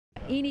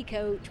any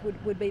coach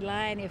would be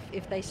lying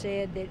if they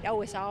said that,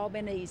 oh, it's all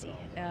been easy.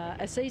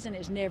 A season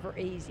is never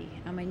easy.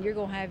 I mean, you're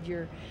going to have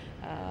your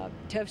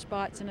tough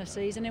spots in a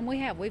season, and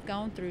we've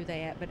gone through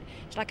that. But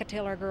it's like I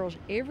tell our girls,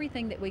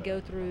 everything that we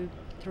go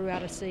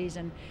throughout a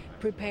season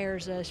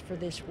prepares us for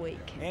this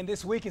week. And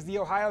this week is the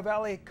Ohio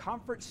Valley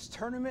Conference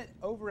Tournament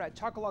over at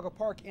Chocolaga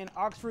Park in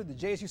Oxford. The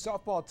JSU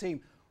softball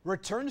team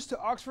returns to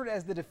Oxford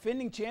as the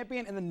defending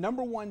champion and the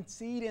 #1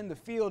 seed in the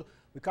field.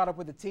 We caught up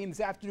with the team this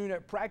afternoon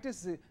at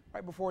practice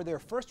right before their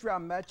first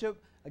round matchup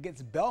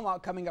against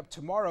Belmont coming up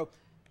tomorrow.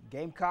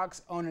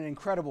 Gamecocks own an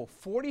incredible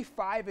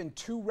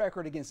 45-2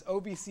 record against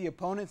OVC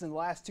opponents in the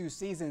last 2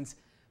 seasons,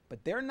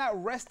 but they're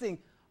not resting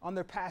on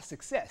their past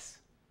success.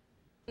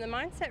 The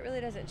mindset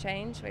really doesn't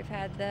change. We've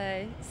had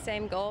the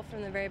same goal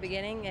from the very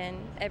beginning, and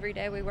every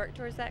day we work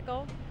towards that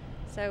goal.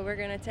 So we're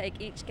going to take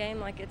each game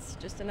like it's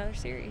just another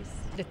series.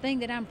 The thing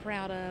that I'm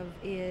proud of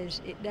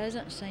is it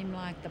doesn't seem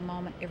like the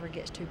moment ever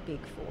gets too big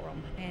for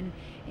them.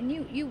 And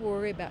you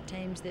worry about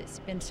teams that's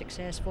been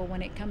successful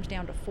when it comes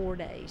down to 4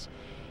 days.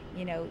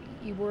 You know,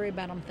 you worry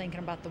about them thinking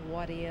about the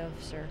what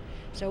ifs.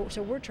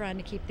 So we're trying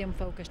to keep them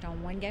focused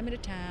on one game at a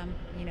time.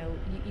 You know,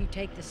 you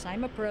take the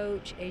same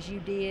approach as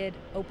you did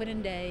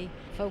opening day.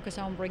 Focus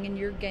on bringing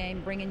your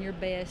game, bringing your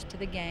best to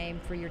the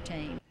game for your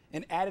team.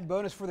 An added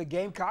bonus for the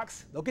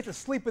Gamecocks, they'll get to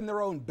sleep in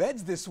their own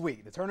beds this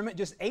week. The tournament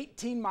just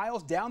 18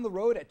 miles down the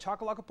road at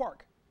Chocolaga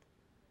Park.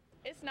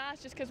 It's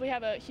nice just because we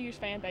have a huge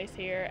fan base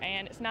here,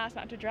 and it's nice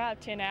not to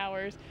drive 10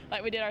 hours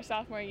like we did our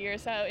sophomore year.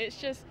 So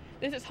it's just,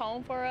 this is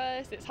home for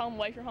us. It's home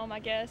away from home, I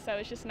guess. So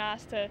it's just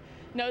nice to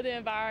know the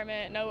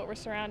environment, know what we're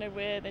surrounded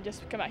with, and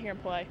just come out here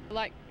and play.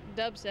 Like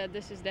Dub said,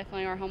 this is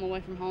definitely our home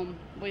away from home.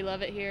 We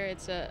love it here.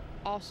 It's an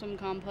awesome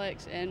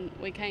complex, and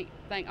we can't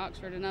thank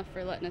Oxford enough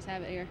for letting us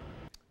have it here.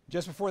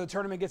 Just before the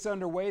tournament gets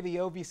underway, the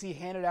OVC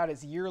handed out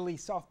its yearly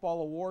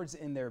softball awards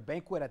in their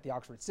banquet at the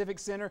Oxford Civic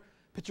Center.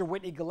 Pitcher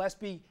Whitney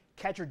Gillespie,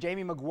 catcher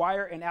Jamie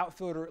McGuire, and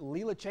outfielder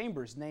Leela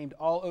Chambers named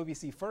all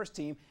OVC first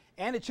team.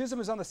 Anna Chisholm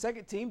is on the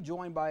second team,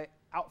 joined by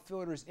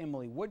outfielders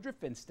Emily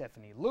Woodruff and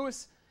Stephanie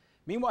Lewis.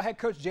 Meanwhile, head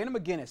coach Jana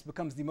McGinnis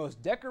becomes the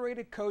most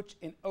decorated coach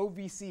in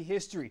OVC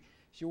history.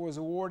 She was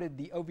awarded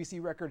the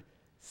OVC record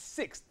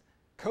 6th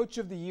Coach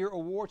of the Year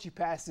award. She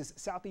passes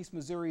Southeast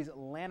Missouri's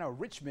Lana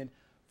Richmond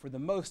for the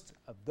most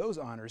of those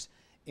honors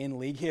in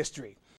league history.